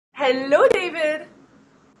Hello, David.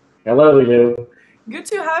 Hello, Lou. Good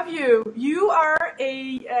to have you. You are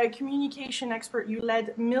a communication expert. You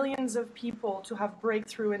led millions of people to have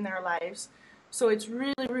breakthrough in their lives. So it's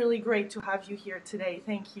really, really great to have you here today.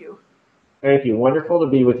 Thank you. Thank you. Wonderful to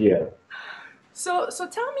be with you. So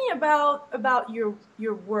tell me about your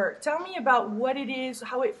work. Tell me about what it is,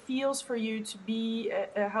 how it feels for you to be,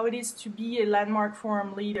 how it is to be a Landmark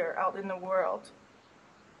Forum leader out in the world.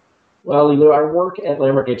 Well, Lou, our work at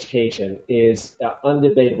Landmark Education is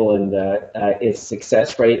undebatable in its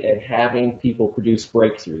success rate at having people produce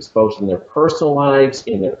breakthroughs, both in their personal lives,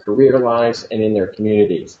 in their career lives, and in their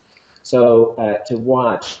communities. So to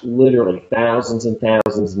watch literally thousands and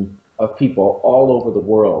thousands of people all over the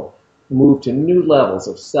world move to new levels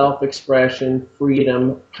of self-expression,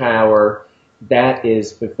 freedom, power, that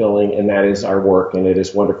is fulfilling, and that is our work, and it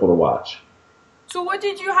is wonderful to watch. So what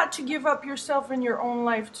did you have to give up yourself in your own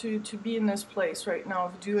life to be in this place right now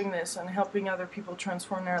of doing this and helping other people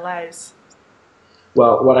transform their lives?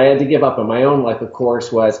 Well, what I had to give up in my own life, of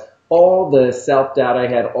course, was all the self-doubt I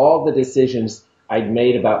had, all the decisions I'd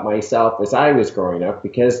made about myself as I was growing up,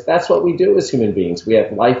 because that's what we do as human beings. We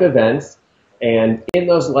have life events, and in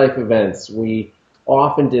those life events, we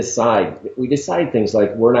often decide things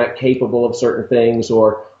like we're not capable of certain things,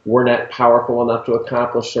 or we're not powerful enough to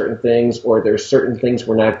accomplish certain things, or there's certain things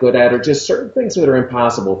we're not good at, or just certain things that are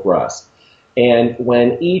impossible for us. And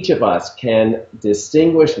when each of us can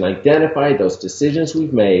distinguish and identify those decisions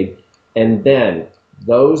we've made, and then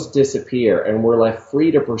those disappear and we're left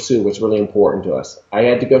free to pursue what's really important to us. I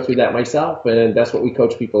had to go through that myself, and that's what we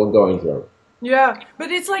coach people in going through. Yeah,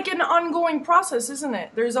 but it's like an ongoing process, isn't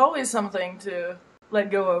it? There's always something to let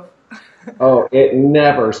go of. Oh, it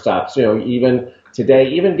never stops. Even today,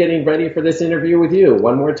 even getting ready for this interview with you,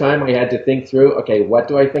 one more time I had to think through, okay, what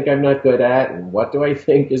do I think I'm not good at, and what do I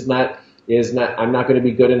think I'm not going to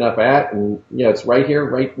be good enough at, and it's right here,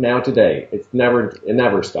 right now, today. It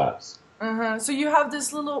never stops. So you have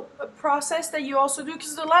this little process that you also do,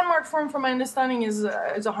 because the Landmark Forum, from my understanding, is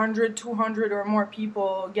 100, 200 or more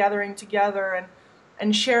people gathering together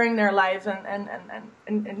and sharing their life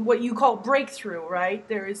and what you call breakthrough, right?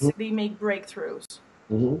 They make breakthroughs.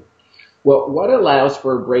 Mm-hmm. Well, what allows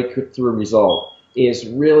for a breakthrough result is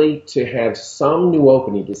really to have some new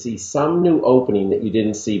opening, to see some new opening that you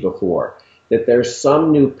didn't see before, that there's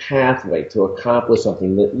some new pathway to accomplish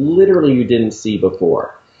something that literally you didn't see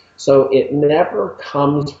before. So it never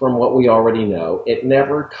comes from what we already know. It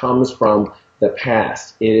never comes from the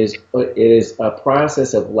past. It is a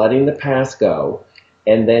process of letting the past go,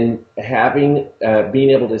 and then being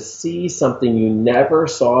able to see something you never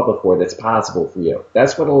saw before that's possible for you.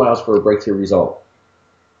 That's what allows for a breakthrough result.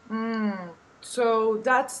 So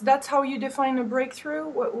that's how you define a breakthrough?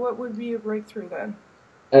 What would be a breakthrough then?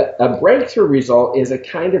 A breakthrough result is a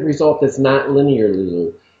kind of result that's not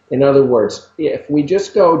linearly. In other words, if we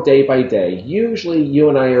just go day by day, usually you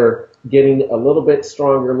and I are getting a little bit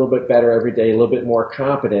stronger, a little bit better every day, a little bit more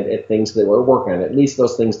competent at things that we're working on, at least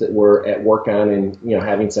those things that we're at work on and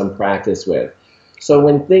having some practice with. So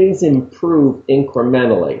when things improve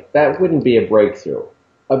incrementally, that wouldn't be a breakthrough.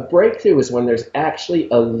 A breakthrough is when there's actually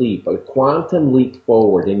a leap, a quantum leap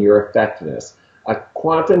forward in your effectiveness, a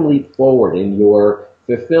quantum leap forward in your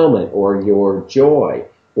fulfillment or your joy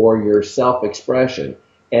or your self-expression.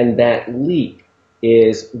 And that leap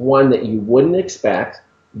is one that you wouldn't expect,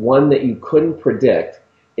 one that you couldn't predict.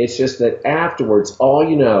 It's just that afterwards,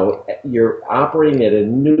 you're operating at a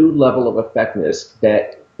new level of effectiveness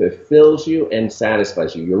that fulfills you and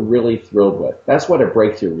satisfies you. You're really thrilled with. That's what a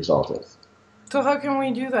breakthrough result is. So how can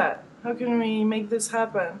we do that? How can we make this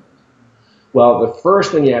happen? Well, the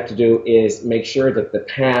first thing you have to do is make sure that the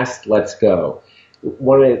past lets go.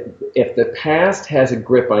 If the past has a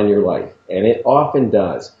grip on your life, and it often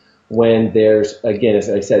does, when there's, again, as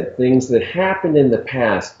I said, things that happened in the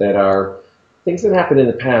past that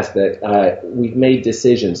we've made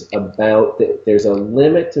decisions about, that there's a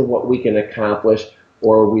limit to what we can accomplish,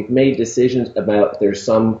 or we've made decisions about there's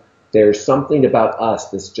something about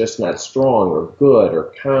us that's just not strong or good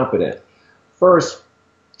or competent. First,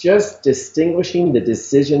 just distinguishing the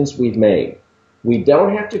decisions we've made. We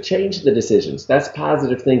don't have to change the decisions. That's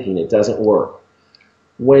positive thinking. It doesn't work.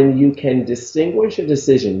 When you can distinguish a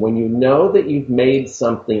decision, when you know that you've made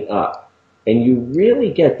something up, and you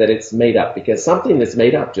really get that it's made up, because something that's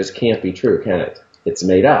made up just can't be true, can it? It's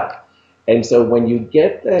made up. And so when you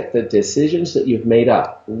get that the decisions that you've made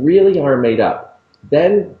up really are made up,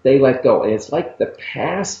 then they let go. And it's like the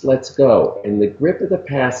past lets go, and the grip of the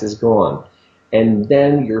past is gone. And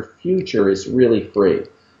then your future is really free.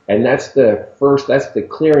 And that's the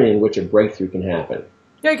clearing in which a breakthrough can happen.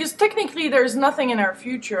 Yeah, because technically there's nothing in our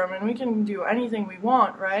future. I mean, we can do anything we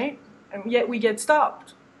want, right? And yet we get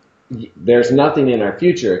stopped. There's nothing in our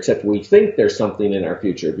future except we think there's something in our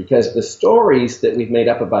future because the stories that we've made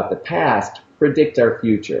up about the past predict our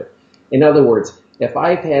future. In other words, if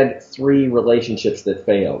I've had 3 relationships that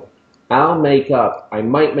failed, I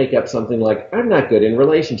might make up something like, I'm not good in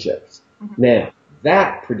relationships. Mm-hmm. Now,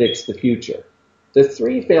 that predicts the future. The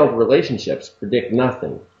 3 failed relationships predict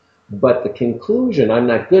nothing. But the conclusion, I'm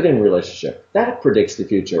not good in relationship, that predicts the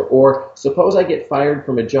future. Or suppose I get fired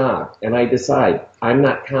from a job and I decide I'm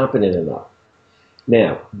not competent enough.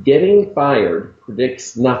 Now, getting fired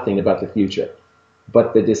predicts nothing about the future.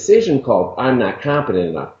 But the decision called I'm not competent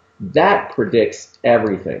enough, that predicts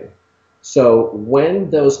everything. So when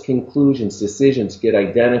those decisions get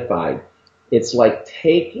identified, it's like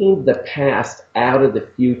taking the past out of the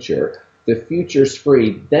future. The future's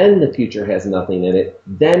free, then the future has nothing in it.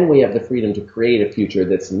 Then we have the freedom to create a future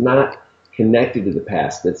that's not connected to the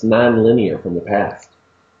past, that's non-linear from the past.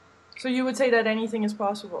 So you would say that anything is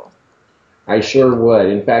possible? I sure would.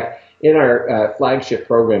 In fact, in our flagship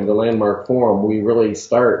program, the Landmark Forum, we really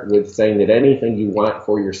start with saying that anything you want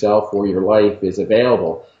for yourself or your life is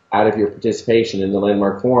available out of your participation in the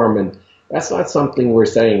Landmark Forum. And that's not something we're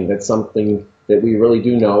saying. That's something that we really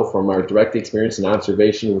do know from our direct experience and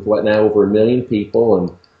observation with what now over 1 million people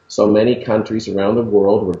in so many countries around the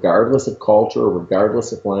world, regardless of culture,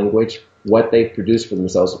 regardless of language, what they've produced for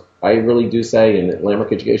themselves. I really do say, in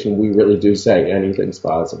Landmark Education, we really do say anything's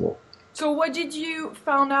possible. So what did you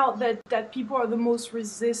found out that people are the most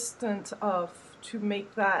resistant of to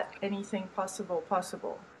make that anything possible?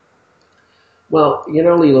 Well,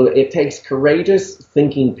 Lilo, it takes courageous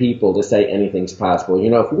thinking people to say anything's possible.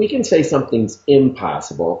 If we can say something's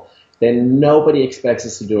impossible, then nobody expects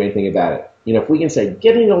us to do anything about it. If we can say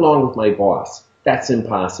getting along with my boss, that's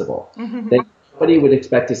impossible, then nobody would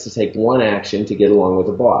expect us to take one action to get along with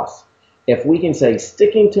the boss. If we can say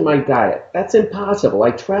sticking to my diet, that's impossible.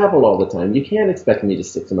 I travel all the time. You can't expect me to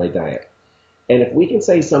stick to my diet. And if we can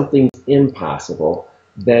say something's impossible,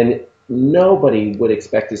 then nobody would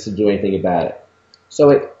expect us to do anything about it.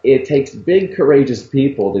 So it takes big, courageous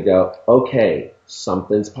people to go, okay,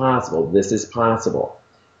 something's possible. This is possible.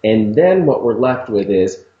 And then what we're left with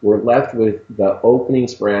the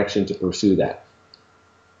openings for action to pursue that.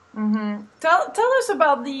 Mm-hmm. Tell us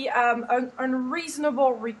about the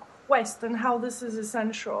unreasonable request and how this is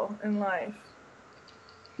essential in life.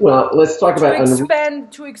 Well, let's talk about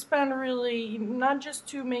to expand really, not just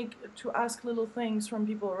to ask little things from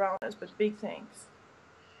people around us, but big things.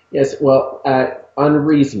 Yes, well,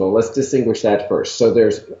 unreasonable. Let's distinguish that first. So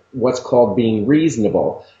there's what's called being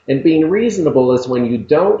reasonable. And being reasonable is when you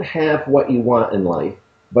don't have what you want in life,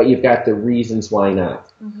 but you've got the reasons why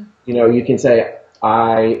not. Mm-hmm. You can say,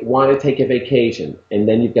 I want to take a vacation, and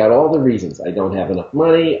then you've got all the reasons. I don't have enough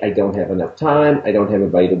money, I don't have enough time, I don't have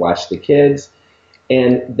anybody to watch the kids.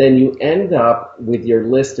 And then you end up with your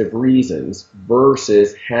list of reasons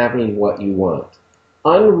versus having what you want.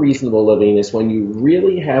 Unreasonable living is when you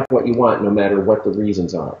really have what you want, no matter what the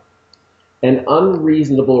reasons are. An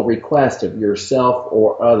unreasonable request of yourself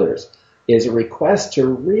or others is a request to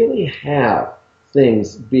really have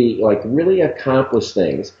things be, like really accomplish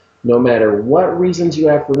things, no matter what reasons you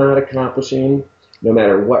have for not accomplishing, no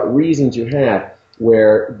matter what reasons you have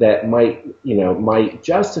where that might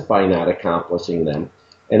justify not accomplishing them.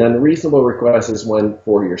 An unreasonable request is when,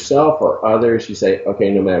 for yourself or others, you say,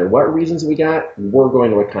 okay, no matter what reasons we got, we're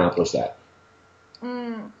going to accomplish that.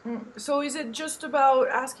 Mm-hmm. So is it just about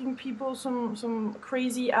asking people some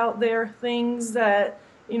crazy out there things that,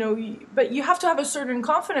 but you have to have a certain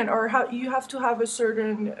confidence, or you have to have a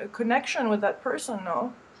certain connection with that person,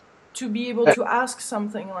 no? To be able to ask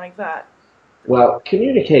something like that. Well,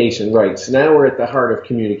 communication, right. So now we're at the heart of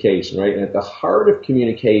communication, right? And at the heart of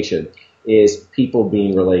communication is people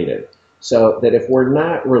being related. So that if we're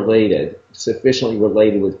not sufficiently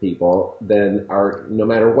related with people, then no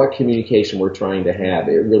matter what communication we're trying to have,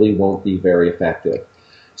 it really won't be very effective.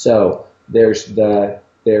 So there's the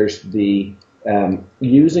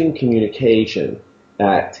using communication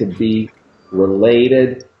to be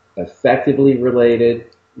related, effectively related,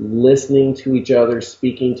 listening to each other,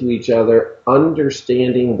 speaking to each other,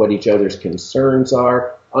 understanding what each other's concerns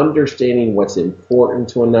are, understanding what's important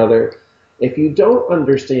to another. If you don't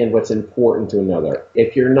understand what's important to another,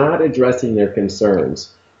 if you're not addressing their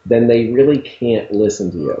concerns, then they really can't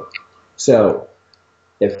listen to you. So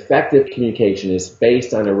effective communication is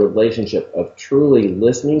based on a relationship of truly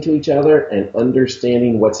listening to each other and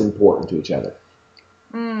understanding what's important to each other.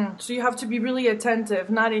 So you have to be really attentive,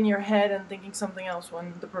 not in your head and thinking something else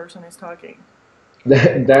when the person is talking.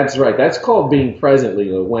 That's right. That's called being present,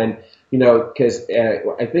 Leela. When, because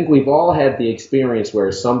I think we've all had the experience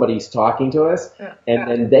where somebody's talking to us Yeah. and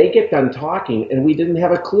then they get done talking and we didn't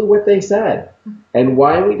have a clue what they said. And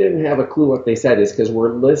why we didn't have a clue what they said is because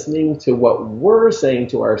we're listening to what we're saying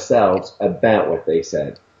to ourselves about what they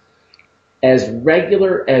said. As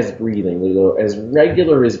regular as breathing, Lilo, as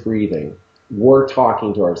regular as breathing, we're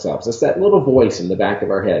talking to ourselves. It's that little voice in the back of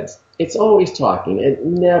our heads. It's always talking. It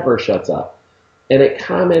never shuts up. And it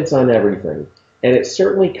comments on everything. And it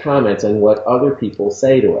certainly comments on what other people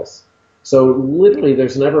say to us. So literally,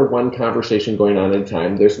 there's never one conversation going on at a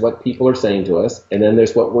time. There's what people are saying to us, and then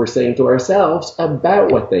there's what we're saying to ourselves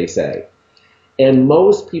about what they say. And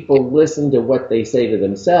most people listen to what they say to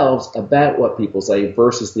themselves about what people say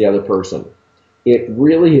versus the other person. It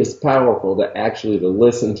really is powerful to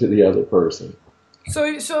listen to the other person.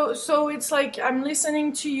 So it's like I'm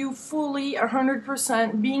listening to you fully,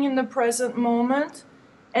 100%, being in the present moment,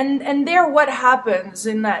 and there, what happens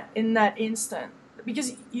in that instant?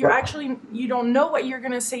 Because you don't know what you're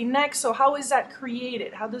gonna say next. So how is that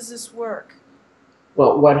created? How does this work?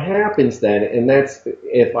 Well, what happens then, and that's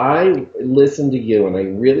if I listen to you and I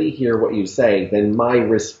really hear what you say, then my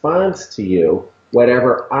response to you,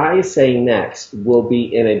 whatever I say next, will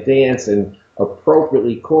be in a dance and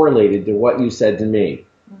appropriately correlated to what you said to me.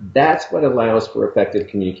 That's what allows for effective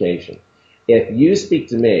communication. If you speak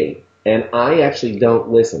to me and I actually don't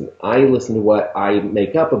listen, I listen to what I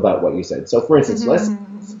make up about what you said. So for instance, let's say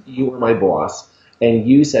you were my boss and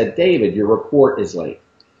you said, David, your report is late.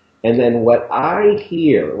 And then what I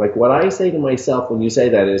hear, like what I say to myself when you say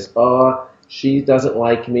that is, oh, she doesn't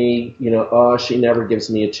like me, oh, she never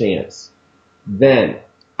gives me a chance. Then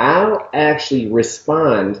I'll actually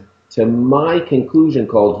respond to my conclusion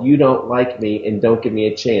called, you don't like me and don't give me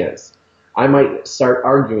a chance. I might start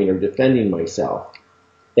arguing or defending myself.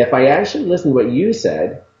 If I actually listen to what you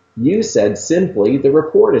said simply, the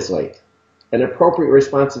report is late. An appropriate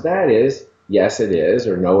response to that is, yes, it is,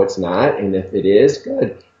 or no, it's not. And if it is,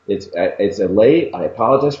 good. It's a late. I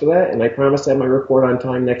apologize for that, and I promise to have my report on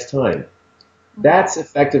time next time. That's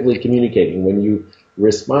effectively communicating when you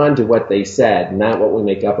respond to what they said, not what we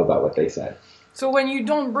make up about what they said. So when you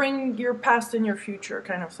don't bring your past and your future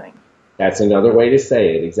kind of thing. That's another way to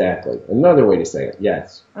say it, exactly. Another way to say it,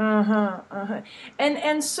 yes.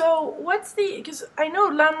 And so because I know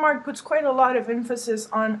Landmark puts quite a lot of emphasis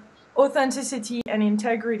on authenticity and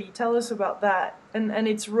integrity. Tell us about that and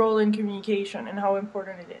its role in communication and how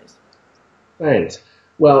important it is. Thanks.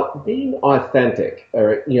 Well, being authentic,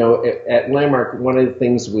 at Landmark, one of the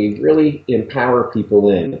things we really empower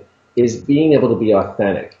people in is being able to be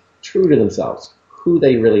authentic, true to themselves, who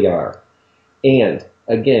they really are. And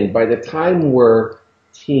again, by the time we're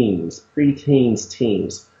teens, preteens,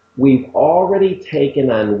 teens, we've already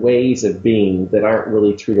taken on ways of being that aren't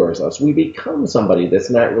really true to ourselves. We become somebody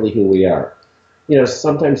that's not really who we are.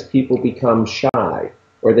 Sometimes people become shy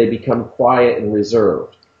or they become quiet and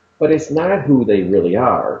reserved, but it's not who they really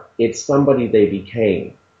are. It's somebody they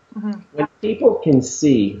became. When people can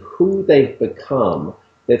see who they've become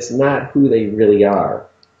that's not who they really are,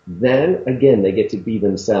 then again, they get to be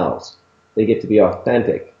themselves. They get to be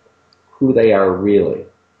authentic, who they are really.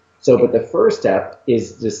 So, but the first step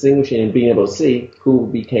is distinguishing and being able to see who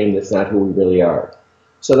became that's not who we really are.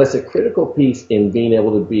 So that's a critical piece in being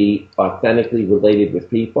able to be authentically related with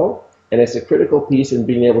people, and it's a critical piece in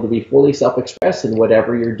being able to be fully self-expressed in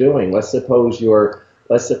whatever you're doing. Let's suppose you're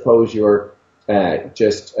working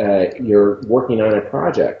on a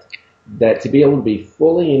project. That to be able to be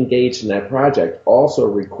fully engaged in that project also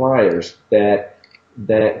requires that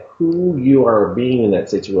who you are being in that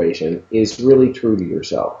situation is really true to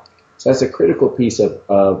yourself. So that's a critical piece of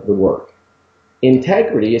the work.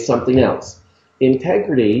 Integrity is something else.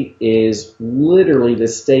 Integrity is literally the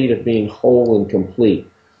state of being whole and complete.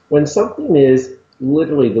 When something is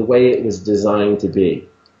literally the way it was designed to be.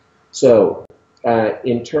 So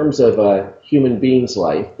in terms of a human being's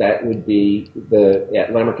life, that would be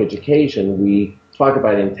at Landmark Education, we talk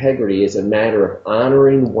about integrity as a matter of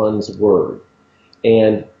honoring one's word.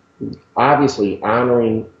 And obviously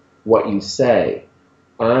honoring what you say,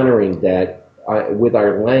 honoring that with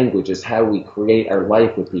our language is how we create our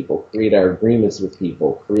life with people, create our agreements with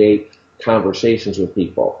people, create conversations with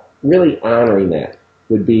people. Really honoring that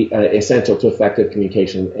would be essential to effective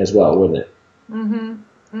communication as well, wouldn't it?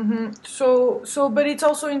 So, but it's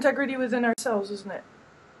also integrity within ourselves, isn't it?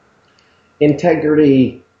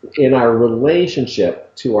 Integrity in our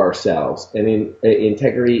relationship to ourselves and in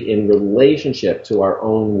integrity in relationship to our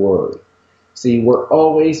own word. See, we're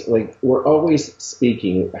always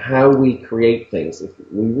speaking how we create things. If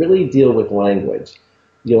we really deal with language,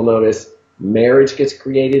 you'll notice Marriage gets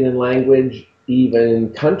created in language.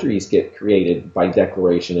 Even countries get created by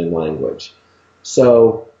declaration in language.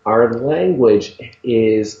 So our language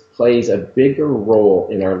plays a bigger role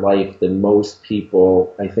in our life than most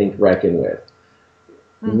people, I think, reckon with.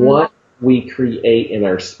 What we create in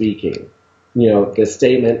our speaking, the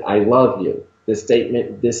statement, I love you, the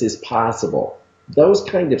statement, this is possible, those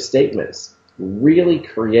kind of statements really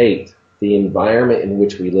create the environment in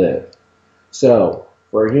which we live. So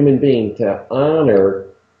for a human being to honor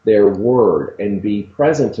their word and be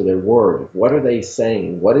present to their word, what are they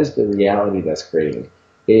saying? What is the reality that's creating?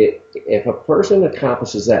 If a person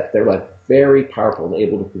accomplishes that, they're like very powerful and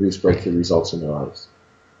able to produce breakthrough results in their lives.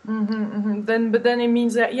 But then it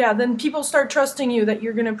means that, then people start trusting you that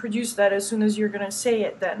you're going to produce that as soon as you're going to say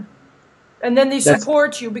it then. And then they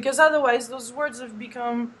support you, because otherwise those words have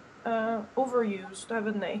become overused,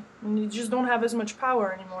 haven't they? And you just don't have as much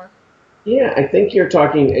power anymore. Yeah, I think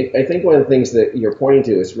I think one of the things that you're pointing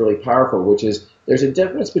to is really powerful, which is there's a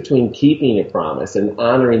difference between keeping a promise and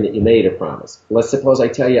honoring that you made a promise. Let's suppose I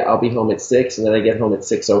tell you I'll be home at 6 and then I get home at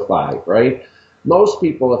 6:05, right? Most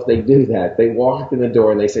people, if they do that, they walk in the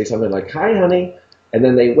door and they say something like, hi, honey, and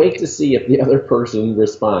then they wait to see if the other person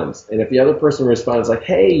responds. And if the other person responds like,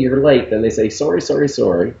 hey, you're late, then they say, sorry, sorry,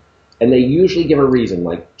 sorry. And they usually give a reason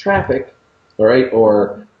like traffic, all right,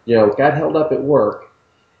 or, got held up at work.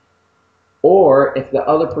 Or if the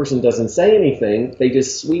other person doesn't say anything, they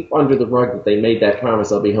just sweep under the rug that they made that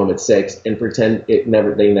promise, I'll be home at 6, and pretend they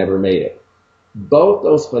never made it. Both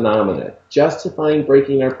those phenomena, justifying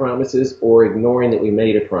breaking our promises or ignoring that we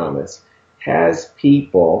made a promise, has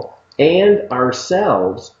people and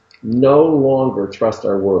ourselves no longer trust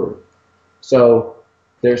our word. So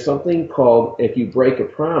there's something called, if you break a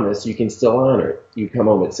promise, you can still honor it. You come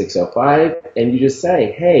home at 6:05 and you just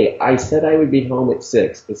say, hey, I said I would be home at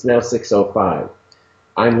 6. It's now 6:05.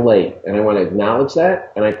 I'm late, and I want to acknowledge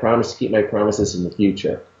that, and I promise to keep my promises in the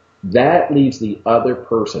future. That leaves the other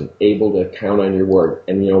person able to count on your word.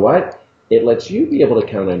 And you know what? It lets you be able to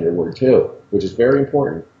count on your word too, which is very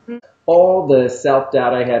important. All the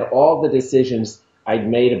self-doubt I had, all the decisions I'd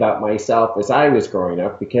made about myself as I was growing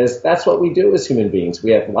up, because that's what we do as human beings.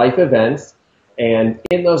 We have life events, and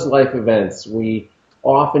in those life events, we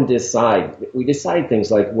often decide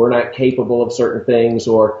things like we're not capable of certain things,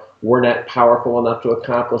 or we're not powerful enough to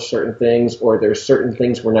accomplish certain things, or there's certain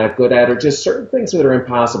things we're not good at, or just certain things that are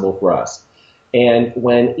impossible for us. And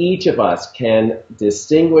when each of us can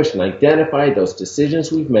distinguish and identify those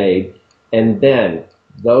decisions we've made, and then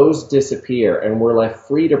those disappear and we're left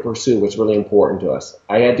free to pursue what's really important to us.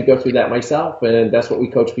 I had to go through that myself, and that's what we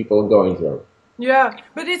coach people in going through. Yeah,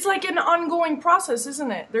 but it's like an ongoing process,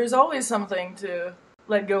 isn't it? There's always something to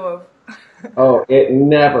let go of. Oh, it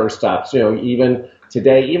never stops. Even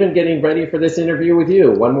today, even getting ready for this interview with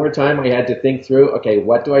you, one more time I had to think through, okay,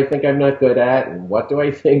 what do I think I'm not good at, and what do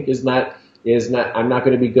I think I'm not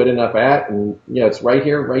going to be good enough at, and it's right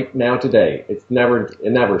here, right now, today. It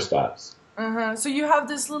never stops. So you have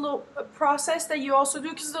this little process that you also do,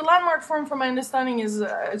 because the landmark forum, from my understanding, is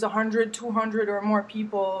 100, 200 or more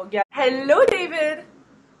people. Hello, David.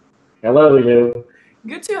 Hello, Lulu.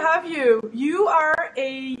 Good to have you. You are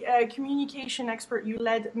a communication expert. You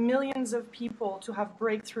led millions of people to have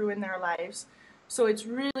breakthrough in their lives. So it's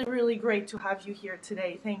really, really great to have you here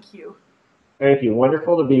today. Thank you. Thank you.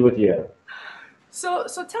 Wonderful to be with you. So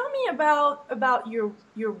tell me about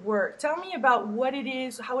your work. Tell me about what it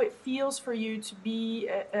is, how it feels for you to be,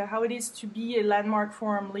 how it is to be a landmark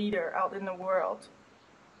forum leader out in the world.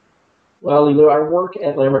 Well, Lulu, our work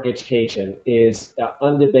at Landmark Education is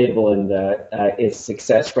undebatable in its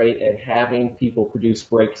success rate at having people produce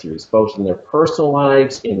breakthroughs, both in their personal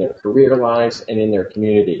lives, in their career lives, and in their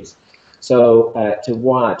communities. So to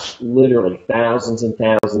watch literally thousands and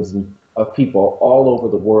thousands of people all over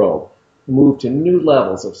the world move to new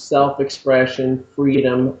levels of self-expression,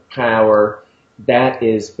 freedom, power, that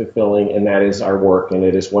is fulfilling, and that is our work, and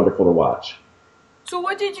it is wonderful to watch. So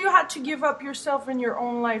what did you have to give up yourself in your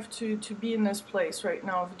own life to be in this place right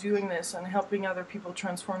now of doing this and helping other people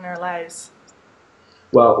transform their lives?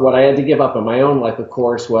 Well, what I had to give up in my own life, of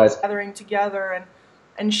course, was gathering together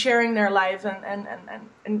and sharing their life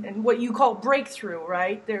and what you call breakthrough,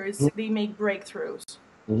 right? They make breakthroughs.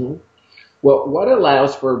 Mm-hmm. Well, what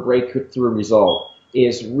allows for a breakthrough result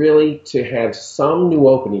is really to have some new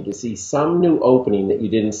opening, to see some new opening that you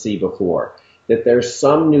didn't see before, that there's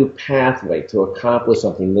some new pathway to accomplish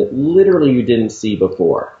something that literally you didn't see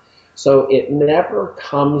before. So it never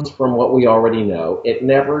comes from what we already know. It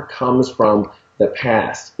never comes from the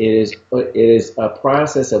past. It is a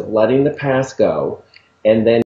process of letting the past go and then